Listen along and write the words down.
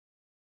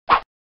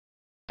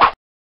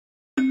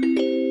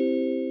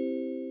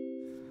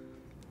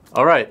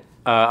All right,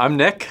 I'm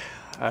Nick.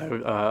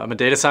 I'm a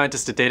data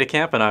scientist at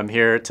DataCamp, and I'm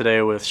here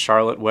today with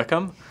Charlotte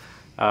Wickham.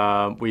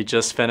 We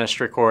just finished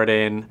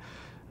recording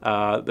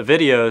the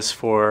videos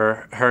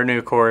for her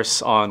new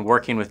course on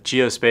working with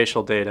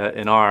geospatial data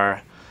in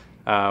R,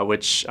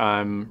 which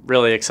I'm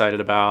really excited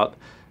about.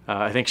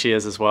 I think she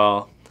is as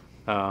well.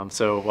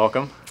 So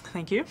welcome.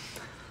 Thank you.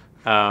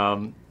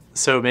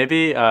 So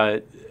maybe to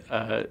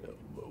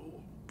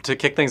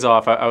kick things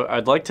off,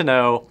 I'd like to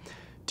know,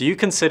 do you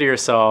consider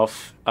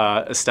yourself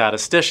a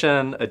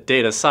statistician, a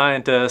data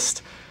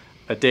scientist,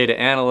 a data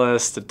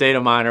analyst, a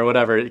data miner,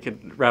 whatever? You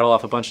could rattle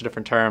off a bunch of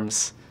different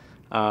terms,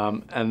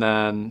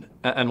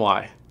 and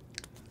why?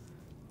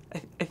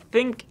 I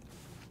think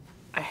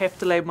I have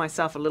to label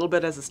myself a little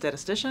bit as a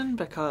statistician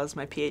because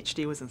my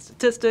PhD was in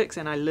statistics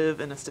and I live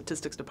in a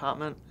statistics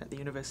department at the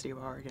University of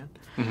Oregon.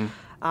 Mm-hmm.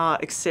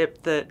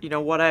 Except that,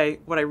 what I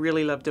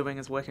really love doing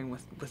is working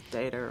with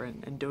data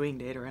and doing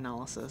data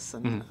analysis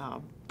and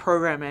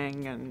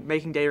programming and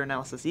making data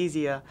analysis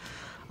easier.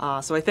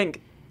 So I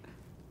think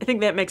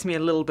that makes me a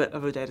little bit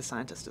of a data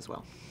scientist as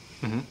well.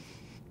 Mm-hmm.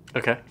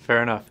 Okay,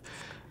 fair enough.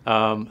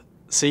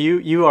 So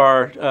you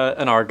are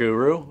an R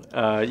guru.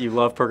 You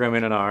love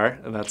programming in R,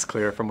 and that's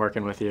clear from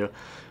working with you.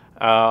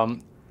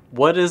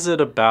 What is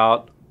it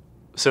about?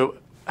 So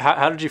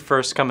how did you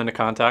first come into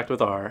contact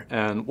with R,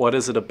 and what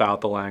is it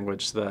about the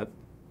language that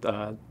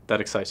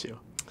excites you?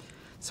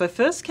 So I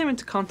first came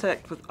into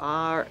contact with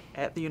R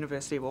at the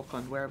University of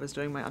Auckland, where I was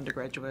doing my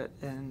undergraduate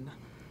in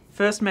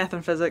first math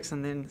and physics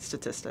and then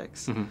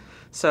statistics. Mm-hmm.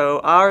 So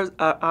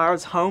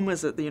R's home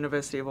is at the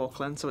University of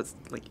Auckland, so it's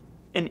like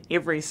in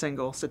every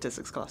single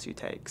statistics class you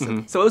take.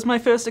 So, so it was my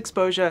first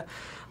exposure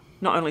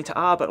not only to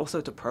R, but also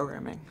to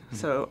programming. Mm-hmm.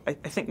 So I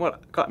think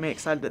what got me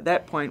excited at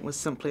that point was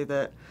simply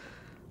that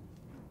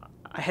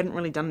I hadn't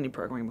really done any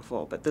programming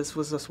before, but this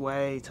was this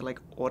way to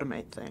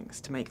automate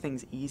things, to make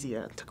things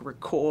easier, to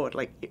record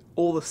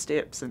all the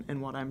steps in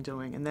what I'm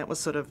doing. And that was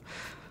sort of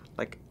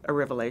a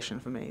revelation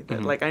for me,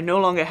 that I no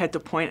longer had to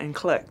point and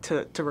click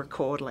to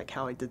record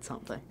how I did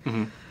something.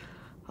 Mm-hmm.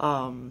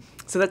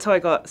 So that's how I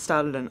got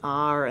started in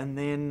R, and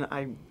then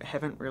I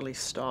haven't really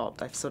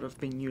stopped. I've sort of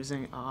been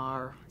using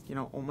R,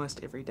 almost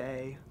every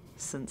day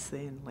since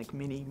then,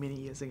 many, many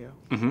years ago.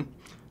 Mm-hmm.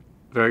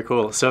 Very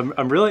cool. So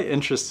I'm really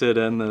interested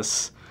in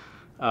this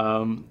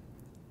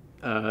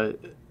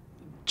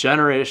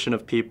generation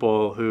of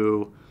people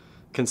who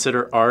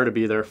consider R to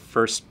be their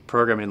first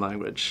programming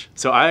language.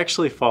 So I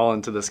actually fall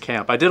into this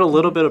camp. I did a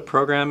little bit of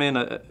programming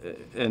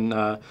in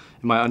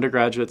my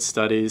undergraduate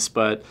studies,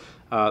 but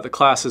the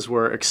classes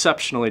were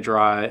exceptionally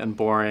dry and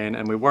boring,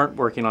 and we weren't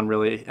working on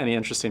really any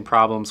interesting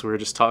problems. We were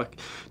just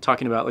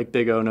talking about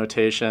big O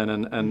notation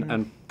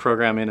and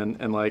programming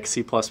in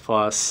C++.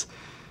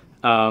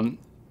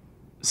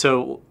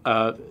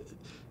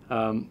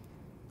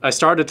 I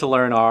started to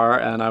learn R,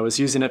 and I was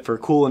using it for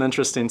cool and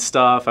interesting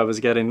stuff. I was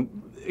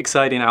getting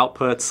exciting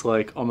outputs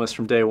almost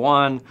from day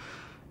one.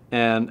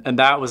 And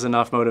that was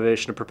enough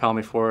motivation to propel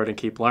me forward and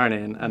keep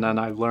learning. And then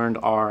I learned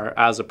R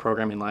as a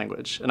programming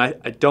language. And I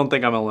don't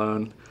think I'm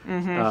alone.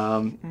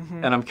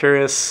 Mm-hmm. And I'm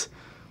curious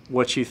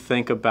what you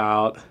think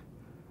about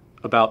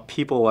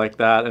people like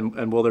that,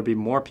 and will there be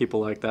more people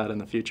like that in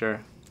the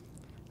future?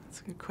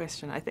 That's a good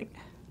question. I think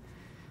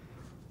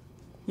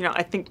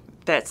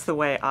that's the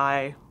way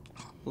I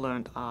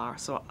learned R.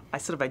 So I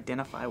sort of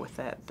identify with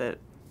that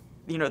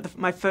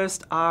my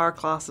first R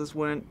classes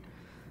weren't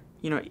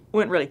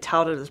really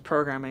touted as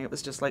programming. It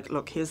was just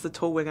look, here's the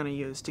tool we're going to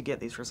use to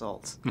get these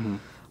results.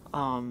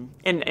 Mm-hmm.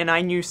 And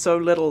I knew so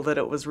little that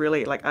it was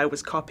really I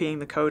was copying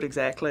the code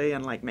exactly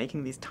and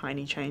making these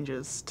tiny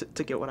changes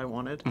to get what I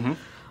wanted. Mm-hmm.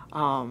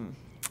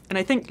 And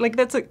I think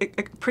that's a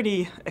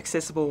pretty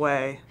accessible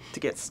way to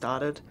get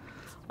started.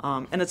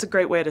 And it's a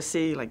great way to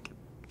see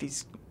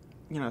these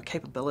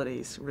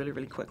capabilities really,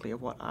 really quickly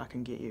of what R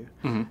can get you,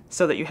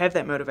 so that you have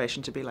that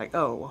motivation to be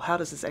oh, well, how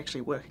does this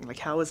actually work?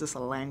 How is this a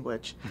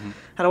language? Mm-hmm.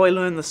 How do I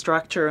learn the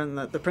structure and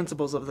the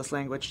principles of this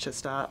language to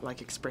start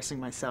expressing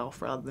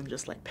myself rather than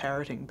just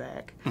parroting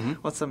back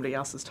what somebody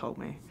else has told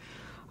me?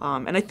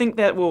 And I think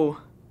that will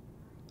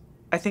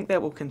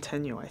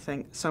continue. I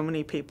think so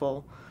many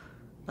people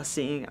are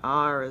seeing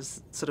R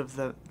as sort of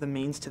the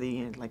means to the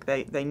end.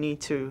 They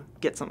need to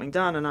get something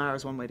done, and R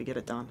is one way to get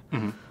it done.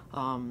 Mm-hmm.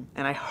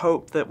 And I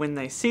hope that when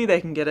they see they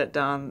can get it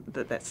done,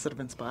 that sort of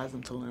inspires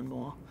them to learn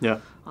more. Yeah.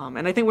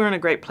 And I think we're in a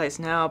great place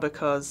now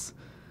because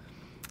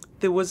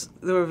there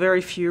were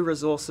very few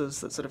resources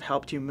that sort of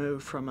helped you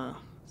move from a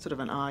sort of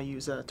an R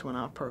user to an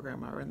R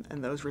programmer,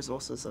 and those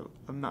resources are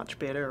much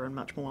better and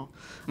much more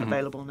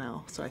available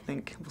now. So I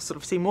think we'll sort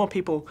of see more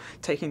people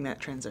taking that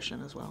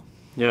transition as well.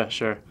 Yeah,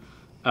 sure.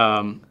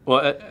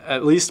 Well,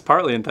 at least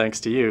partly in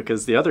thanks to you,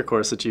 because the other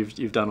course that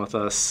you've done with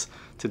us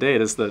to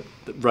date is the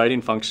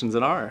writing functions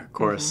in R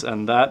course,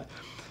 and that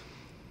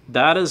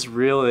is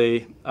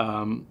really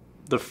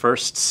the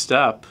first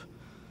step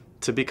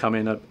to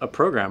becoming a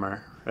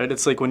programmer, right?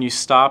 It's when you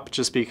stop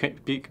just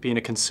being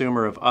a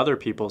consumer of other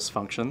people's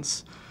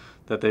functions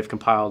that they've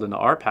compiled into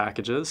R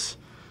packages,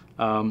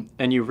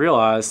 and you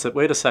realize that,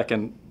 wait a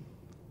second,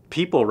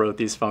 people wrote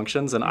these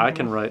functions, and I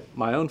can write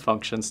my own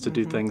functions to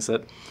do things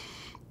that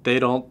they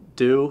don't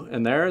do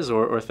in theirs,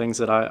 or things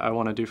that I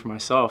want to do for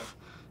myself.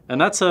 And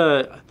that's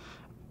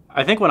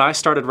I think when I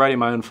started writing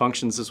my own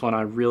functions is when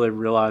I really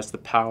realized the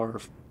power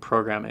of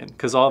programming,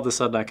 because all of a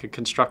sudden I could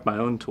construct my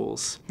own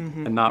tools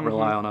and not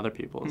rely on other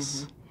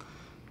people's.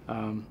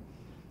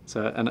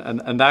 So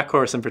that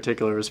course in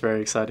particular is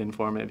very exciting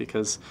for me,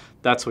 because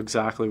that's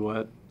exactly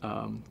what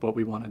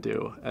we want to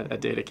do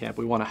at DataCamp.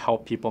 We want to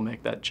help people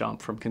make that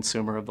jump from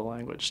consumer of the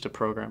language to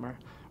programmer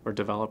or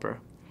developer.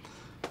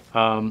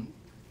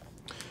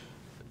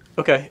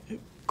 Okay,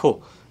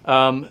 cool.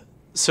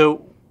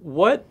 So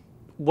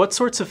what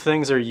sorts of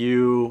things are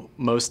you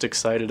most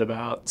excited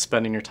about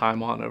spending your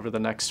time on over the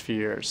next few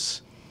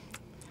years?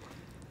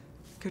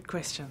 Good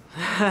question.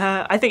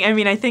 I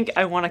think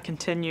I want to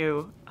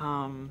continue,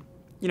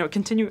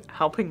 continue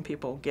helping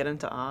people get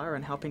into R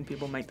and helping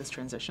people make this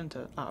transition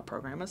to R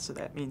programmers. So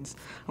that means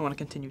I want to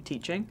continue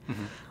teaching.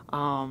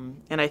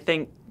 And I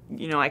think,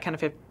 I kind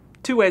of have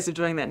two ways of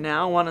doing that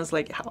now. One is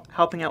like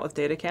helping out with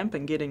DataCamp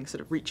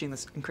and reaching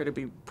this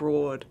incredibly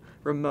broad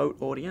remote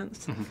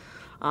audience.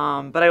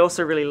 But I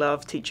also really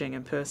love teaching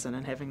in person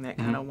and having that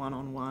kind of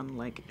one-on-one,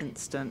 like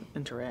instant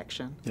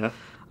interaction,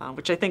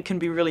 which I think can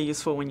be really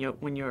useful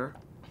when you're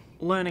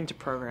learning to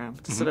program,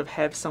 to sort of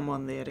have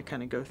someone there to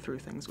kind of go through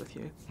things with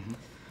you.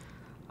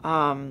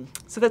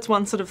 So that's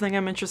one sort of thing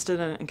I'm interested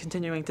in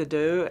continuing to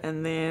do.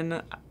 And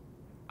then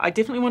I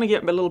definitely want to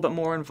get a little bit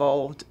more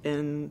involved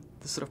in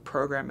the sort of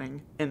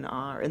programming in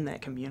R, in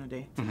that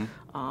community.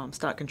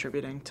 Start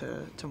contributing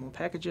to more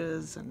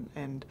packages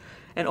and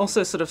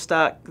also sort of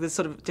there's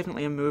sort of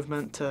definitely a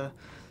movement to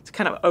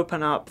kind of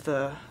open up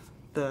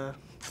the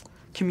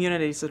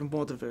community to sort of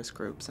more diverse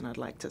groups, and I'd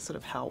like to sort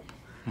of help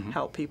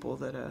people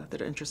that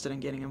are interested in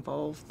getting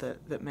involved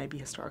that maybe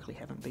historically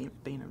haven't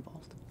been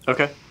involved.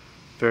 Okay.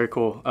 Very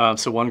cool.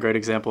 So one great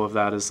example of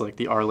that is like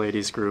the Our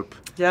Ladies group.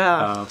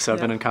 So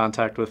I've been in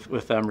contact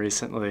with them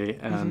recently,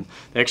 and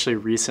they actually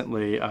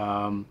recently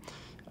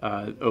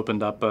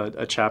opened up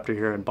a chapter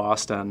here in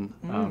Boston,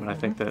 and I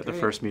think that the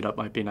first meetup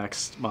might be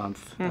next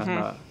month.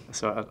 And,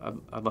 so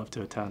I'd love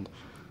to attend.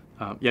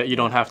 You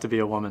don't have to be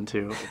a woman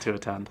to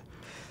attend,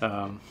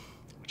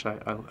 which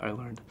I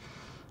learned.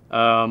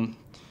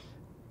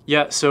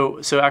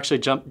 So actually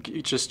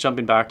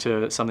jumping back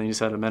to something you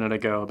said a minute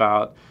ago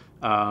about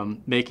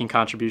making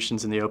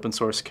contributions in the open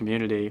source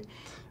community.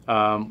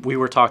 We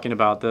were talking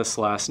about this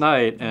last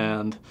night,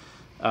 and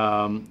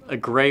a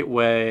great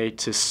way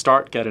to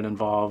start getting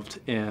involved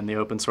in the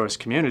open source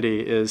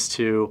community is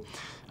to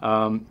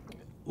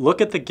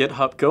look at the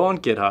GitHub, go on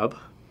GitHub,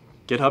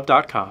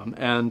 github.com,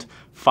 and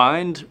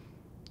find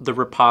the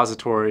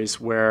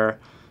repositories where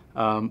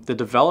the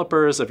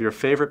developers of your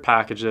favorite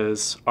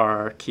packages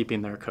are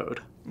keeping their code.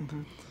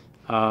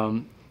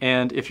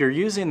 And if you're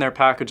using their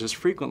packages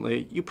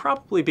frequently, you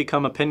probably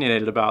become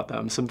opinionated about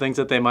them, some things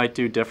that they might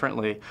do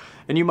differently.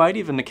 And you might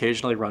even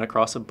occasionally run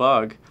across a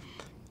bug.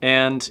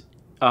 And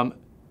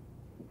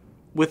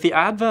with the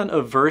advent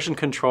of version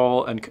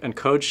control and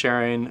code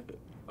sharing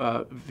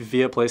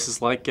via places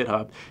like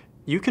GitHub,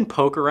 you can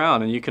poke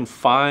around and you can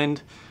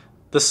find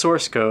the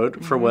source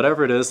code for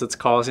whatever it is that's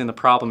causing the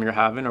problem you're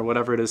having, or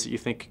whatever it is that you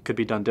think could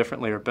be done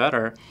differently or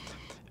better.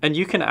 And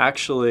you can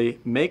actually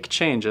make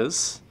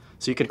changes.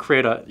 So you can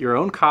create your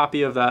own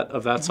copy of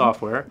that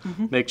software,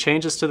 make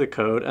changes to the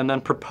code, and then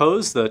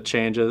propose the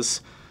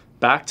changes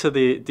back to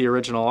the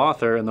original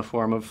author in the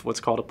form of what's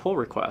called a pull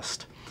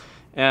request.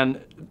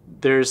 And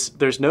there's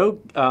no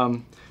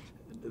one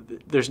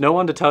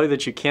to tell you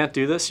that you can't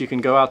do this. You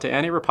can go out to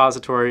any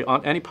repository,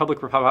 on any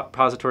public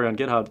repository on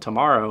GitHub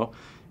tomorrow,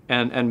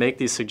 and make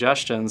these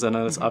suggestions, and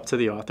then it's up to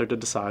the author to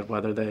decide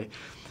whether they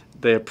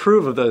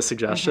approve of those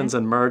suggestions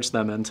and merge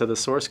them into the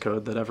source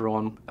code that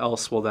everyone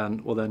else will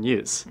then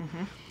use.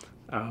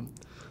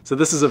 So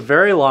this is a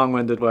very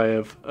long-winded way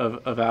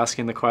of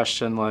asking the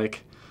question,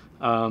 like,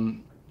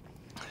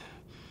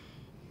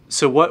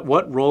 so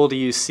what role do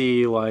you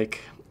see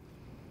like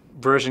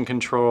version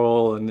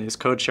control and these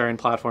code sharing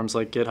platforms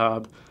like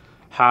GitHub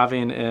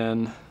having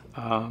in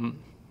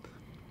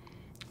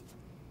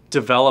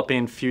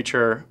developing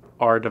future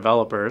R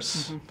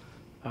developers?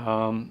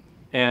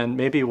 And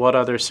maybe what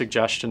other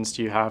suggestions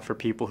do you have for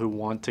people who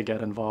want to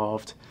get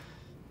involved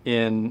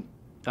in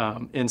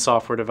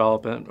software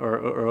development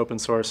or open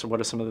source? Or what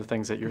are some of the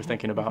things that you're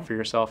thinking about for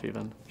yourself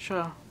even?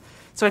 Sure.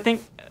 So I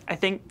think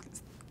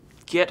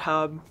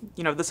GitHub,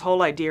 this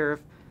whole idea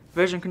of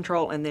version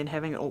control and then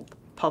having it all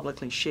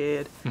publicly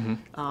shared, is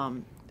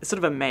sort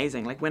of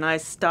amazing. Like when I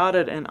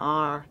started in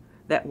R,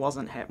 that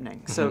wasn't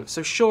happening. So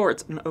sure,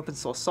 it's an open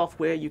source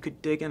software. You could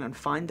dig in and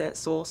find that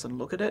source and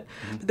look at it.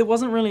 But there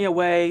wasn't really a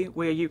way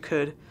where you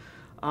could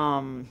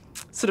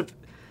sort of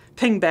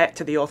ping back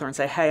to the author and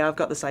say, hey, I've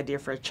got this idea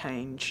for a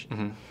change.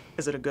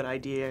 Is it a good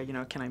idea?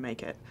 Can I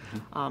make it?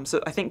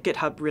 So I think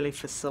GitHub really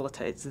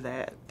facilitates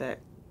that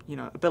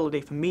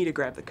ability for me to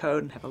grab the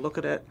code and have a look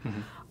at it.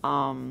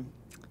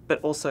 But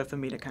but also for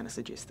me to kind of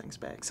suggest things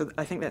back. So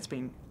I think that's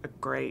been a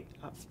great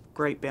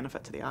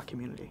benefit to the R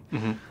community.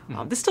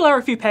 There still are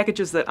a few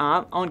packages that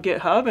aren't on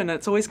GitHub, and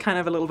it's always kind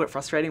of a little bit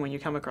frustrating when you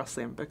come across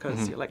them,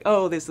 because you're like,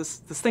 oh, there's this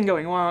thing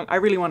going wrong. I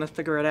really want to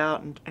figure it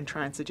out and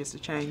try and suggest a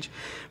change,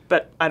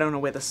 but I don't know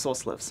where the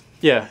source lives.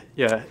 Yeah.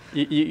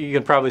 You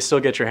can probably still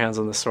get your hands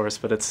on the source,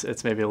 but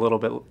it's maybe a little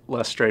bit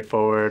less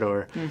straightforward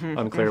or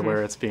unclear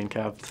where it's being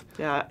kept.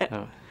 Yeah.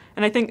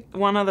 And I think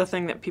one other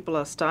thing that people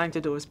are starting to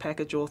do as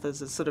package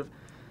authors is sort of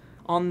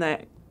on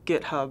that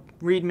GitHub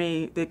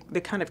README,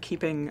 they're kind of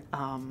keeping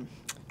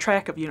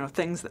track of,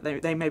 things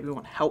that they maybe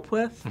want help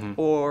with,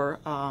 or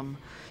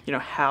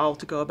how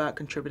to go about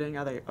contributing.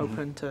 Are they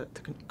open to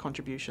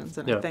contributions?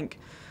 And I think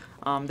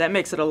that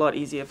makes it a lot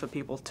easier for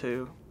people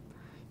to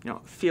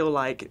feel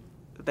like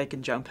they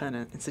can jump in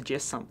and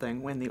suggest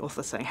something when the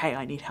author's saying, hey,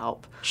 I need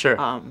help. Sure.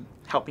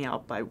 Help me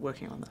out by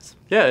working on this.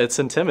 Yeah, it's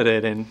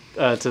intimidating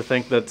to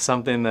think that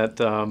something that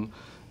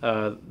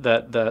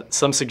that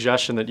some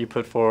suggestion that you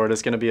put forward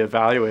is going to be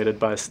evaluated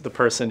by the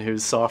person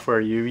whose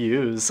software you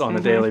use on a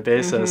daily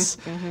basis,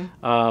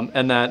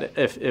 and that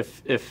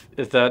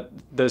if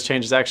those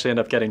changes actually end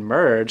up getting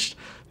merged,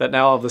 that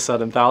now all of a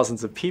sudden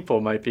thousands of people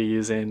might be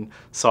using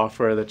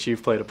software that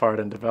you've played a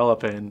part in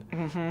developing.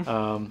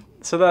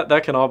 So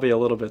that can all be a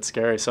little bit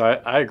scary. So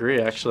I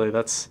agree. Actually,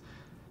 that's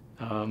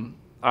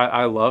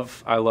I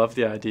love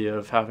the idea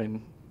of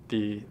having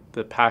the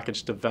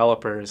package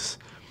developers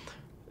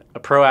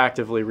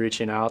proactively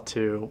reaching out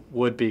to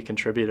would-be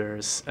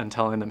contributors and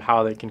telling them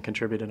how they can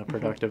contribute in a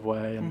productive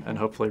way, and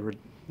hopefully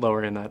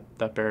lowering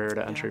that barrier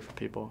to entry for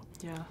people.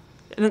 Yeah.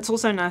 And it's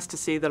also nice to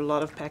see that a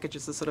lot of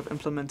packages are sort of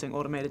implementing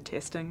automated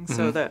testing,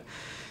 so that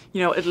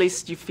at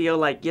least you feel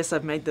like, yes,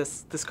 I've made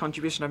this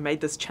contribution, I've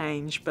made this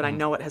change, but I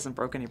know it hasn't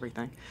broken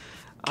everything.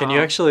 Can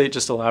you actually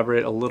just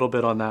elaborate a little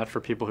bit on that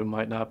for people who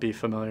might not be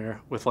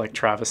familiar with like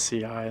Travis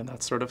CI and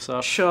that sort of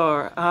stuff?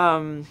 Sure.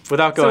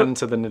 Without going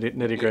into the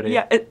nitty-gritty.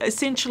 Yeah,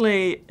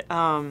 essentially,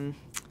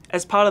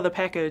 as part of the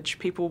package,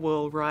 people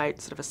will write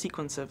sort of a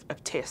sequence of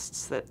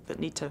tests that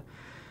need to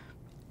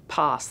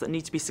pass, that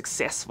need to be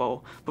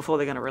successful before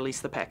they're going to release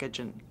the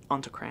package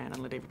onto CRAN and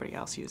let everybody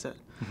else use it.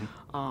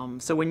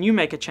 So when you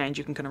make a change,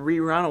 you can kind of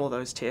rerun all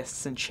those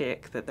tests and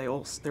check that they're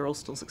all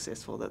still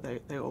successful, that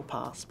they all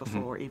pass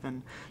before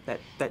even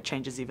that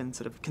change is even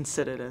sort of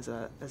considered as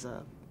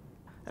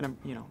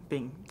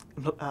being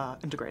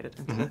integrated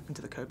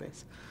into the code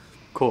base.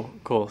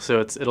 Cool.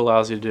 So it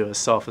allows you to do a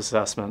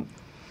self-assessment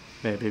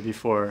maybe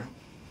before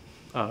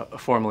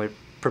formally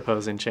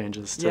proposing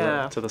changes to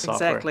the software.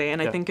 Exactly.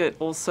 And I think it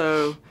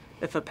also,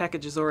 if a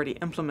package is already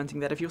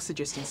implementing that, if you're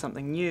suggesting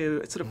something new,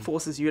 it sort of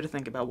forces you to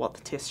think about what the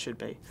test should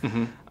be.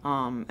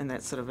 And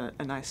that's sort of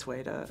a nice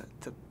way to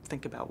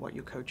think about what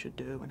your code should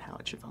do and how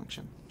it should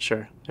function.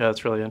 Sure. Yeah,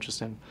 that's really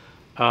interesting.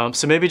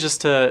 So maybe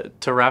just to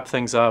wrap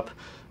things up,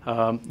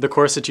 the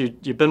course that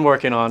you've been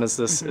working on is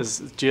this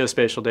is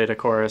geospatial data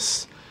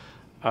course,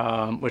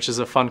 which is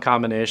a fun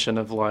combination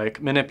of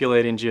like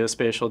manipulating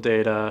geospatial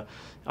data,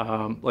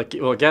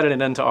 getting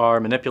it into R,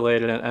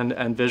 manipulating it,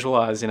 and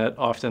visualizing it,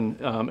 often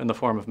in the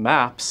form of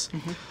maps.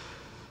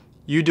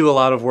 You do a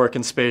lot of work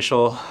in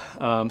spatial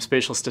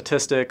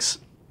statistics.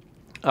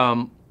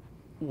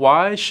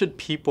 Why should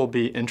people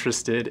be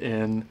interested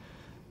in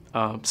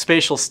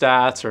spatial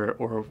stats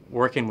or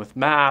working with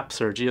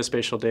maps or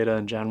geospatial data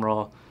in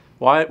general?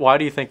 Why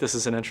do you think this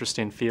is an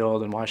interesting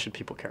field, and why should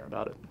people care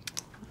about it?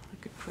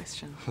 Good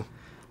question.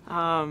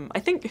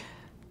 I think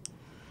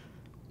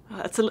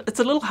it's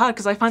a little hard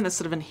because I find this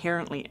sort of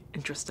inherently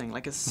interesting.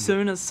 Like as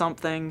soon as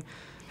something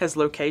has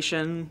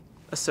location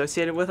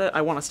associated with it,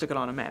 I want to stick it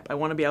on a map. I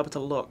want to be able to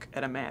look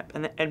at a map,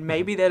 and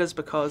maybe that is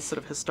because sort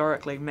of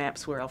historically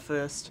maps were our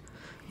first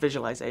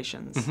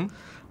visualizations.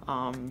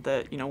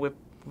 That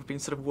we've been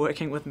sort of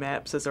working with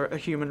maps as a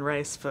human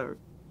race for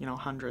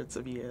hundreds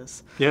of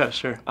years. Yeah,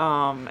 sure.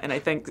 And I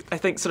think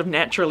sort of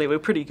naturally we're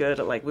pretty good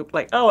at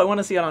oh, I want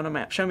to see it on a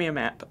map. Show me a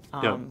map.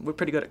 We're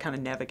pretty good at kind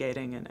of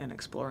navigating and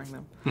exploring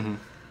them.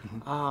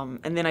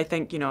 And then I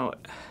think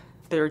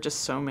there are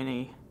just so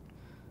many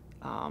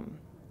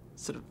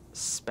sort of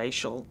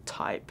spatial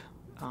type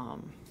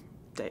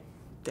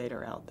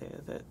data out there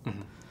that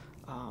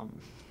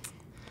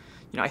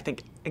I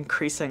think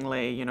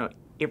increasingly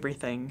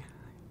everything.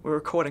 We're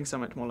recording so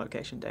much more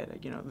location data,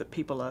 that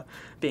people are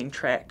being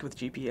tracked with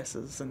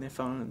GPSs in their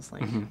phones,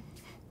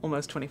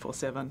 almost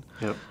 24/7.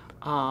 Yep.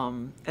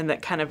 And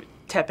that kind of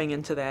tapping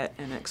into that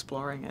and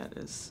exploring it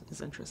is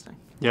interesting.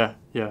 Yeah,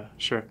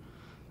 sure.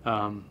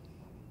 No,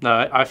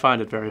 I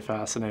find it very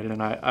fascinating,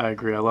 and I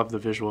agree. I love the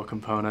visual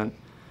component,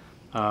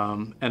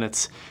 and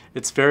it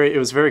was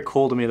very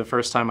cool to me the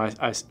first time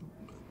I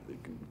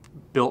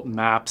built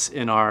maps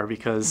in R,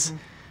 because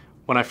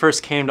when I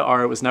first came to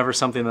R, it was never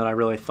something that I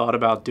really thought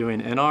about doing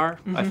in R.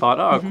 I thought,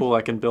 oh, cool,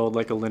 I can build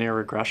like a linear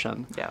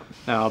regression. Yeah.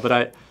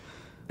 But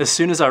as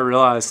soon as I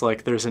realized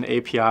there's an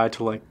API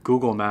to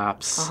Google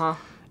Maps,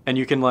 and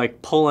you can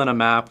like pull in a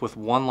map with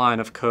one line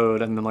of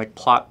code and then like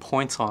plot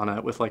points on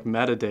it with like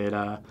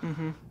metadata.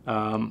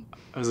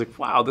 I was like,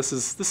 wow, this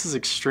is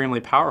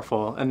extremely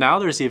powerful. And now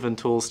there's even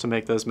tools to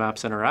make those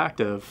maps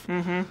interactive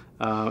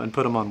and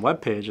put them on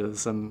web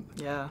pages. And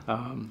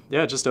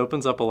it just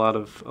opens up a lot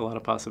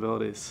of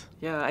possibilities.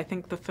 Yeah, I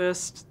think the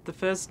first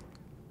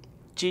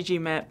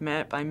ggmap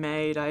map I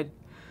made, I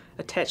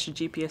attached a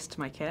GPS to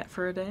my cat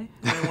for a day.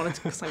 And I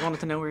wanted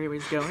to know where he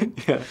was going.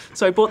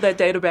 So I brought that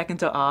data back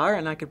into R,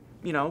 and I could,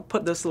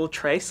 put this little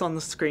trace on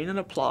the screen in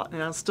a plot,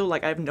 and I was still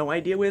like, I have no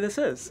idea where this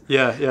is.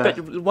 But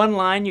one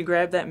line, you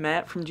grab that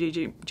map from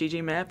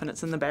ggmap, and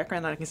it's in the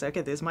background, and I can say,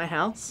 okay, there's my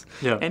house.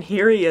 And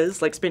here he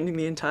is, like, spending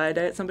the entire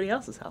day at somebody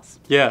else's house.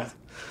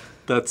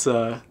 That's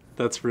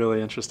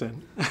really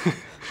interesting.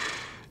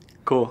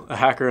 Cool. A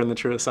hacker in the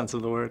truest sense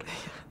of the word.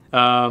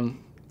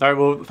 All right,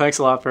 well, thanks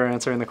a lot for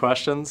answering the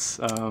questions.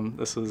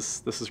 This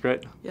was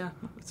great. Yeah,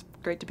 it's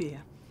great to be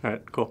here. All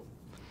right, cool.